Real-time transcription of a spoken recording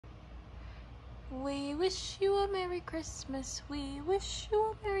We wish you a Merry Christmas. We wish you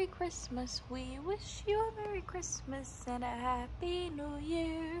a Merry Christmas. We wish you a Merry Christmas and a Happy New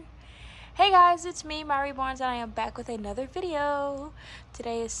Year. Hey guys, it's me, Mya Reborns, and I am back with another video.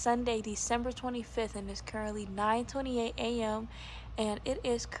 Today is Sunday, December 25th, and it's currently 9:28 a.m. and it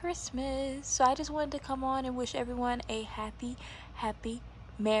is Christmas. So I just wanted to come on and wish everyone a happy,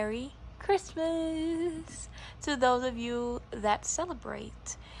 Merry Christmas to those of you that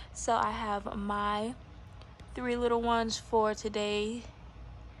celebrate. So I have my three little ones for today.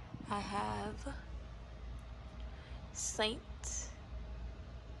 I have Saint,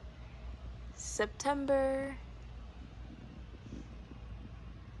 September,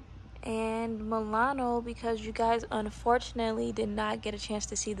 and Milano, because you guys unfortunately did not get a chance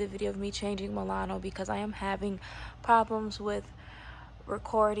to see the video of me changing Milano because I am having problems with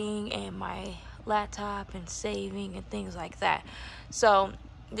recording and my laptop and saving and things like that. So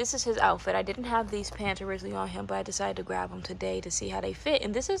this is his outfit. I didn't have these pants originally on him, but I decided to grab them today to see how they fit.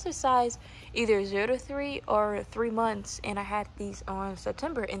 And this is a size either 0 to 3 or 3 months, and I had these on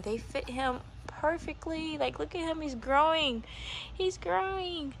September and they fit him perfectly. Like, look at him, he's growing.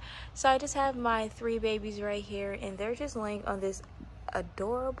 So I just have my 3 babies right here, and they're just laying on this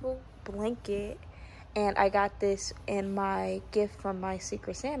adorable blanket. And I got this in my gift from my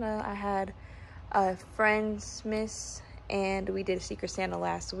Secret Santa. I had a Friendsmas, and we did a Secret Santa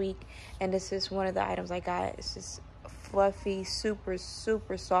last week, and this is one of the items I got. It's this fluffy, super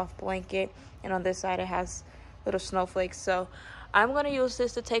soft blanket, and on this side it has little snowflakes. So I'm gonna use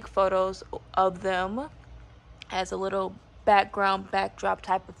this to take photos of them as a little backdrop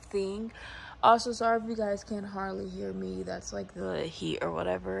type of thing. Also, sorry if you guys can hardly hear me. That's like the heat or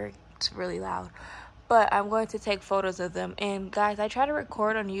whatever. It's really loud. But I'm going to take photos of them. And guys, I try to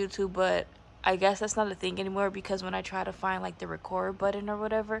record on YouTube, but I guess that's not a thing anymore, because when I try to find like the record button or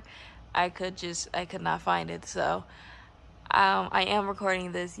whatever, I could not find it. So I am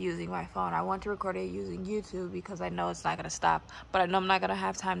recording this using my phone. I want to record it using YouTube because I know it's not going to stop, but I know I'm not going to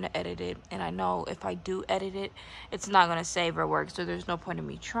have time to edit it, and I know if I do edit it, it's not going to save or work, so there's no point in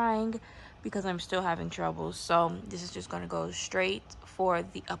me trying because I'm still having trouble. So this is just going to go straight for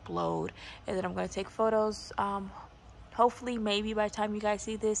the upload, and then I'm going to take photos. Hopefully, maybe by the time you guys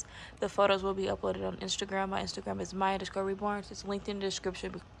see this, the photos will be uploaded on Instagram. My Instagram is Mya_Reborns. It's linked in the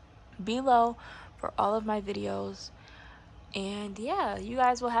description below for all of my videos. And yeah, you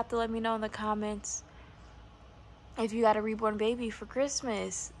guys will have to let me know in the comments if you got a reborn baby for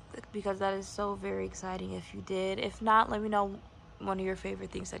Christmas, because that is so very exciting if you did. If not, let me know one of your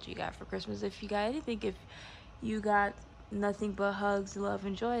favorite things that you got for Christmas. If you got anything, if you got nothing but hugs, love,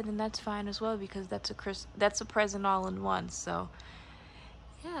 and joy, then that's fine as well, because that's a present all in one. So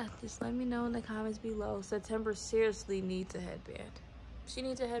yeah, just let me know in the comments below. September seriously needs a headband. She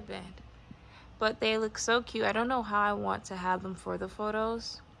needs a headband. But they look so cute. I don't know how I want to have them for the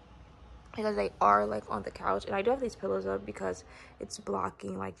photos, because they are like on the couch, and I do have these pillows up because it's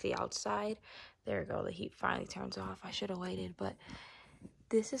blocking like the outside. There we go, the heat finally turns off. I should have waited, but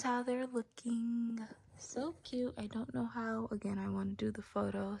this is how they're looking. So cute. I don't know how, again, I want to do the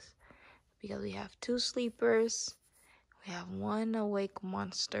photos because we have 2 sleepers, we have 1 awake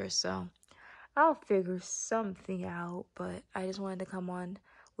monster, so I'll figure something out. But I just wanted to come on,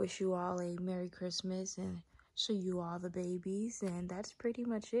 wish you all a Merry Christmas, and show you all the babies, and that's pretty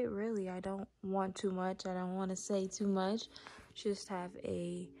much it, really. I don't want too much. I don't want to say too much. Just have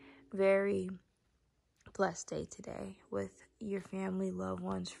a very blessed day today with your family, loved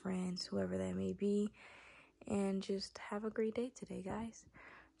ones, friends, whoever that may be, and just have a great day today, guys.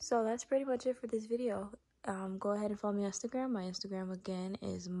 So that's pretty much it for this video. Go ahead and follow me on Instagram. My Instagram again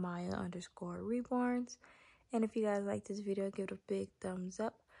is Mya_Reborns. And if you guys like this video, give it a big thumbs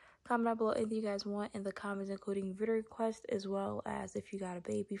up. Comment down below anything you guys want in the comments, including video requests, as well as if you got a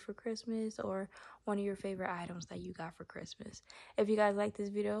baby for Christmas or one of your favorite items that you got for Christmas. If you guys like this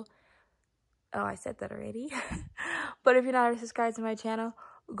video, oh, I said that already. But if you're not already subscribed to my channel,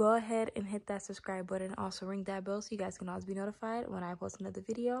 go ahead and hit that subscribe button. Also ring that bell so you guys can always be notified when I post another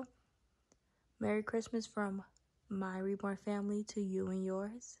video. Merry Christmas from my Reborn family to you and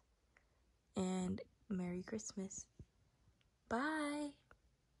yours. And Merry Christmas. Bye.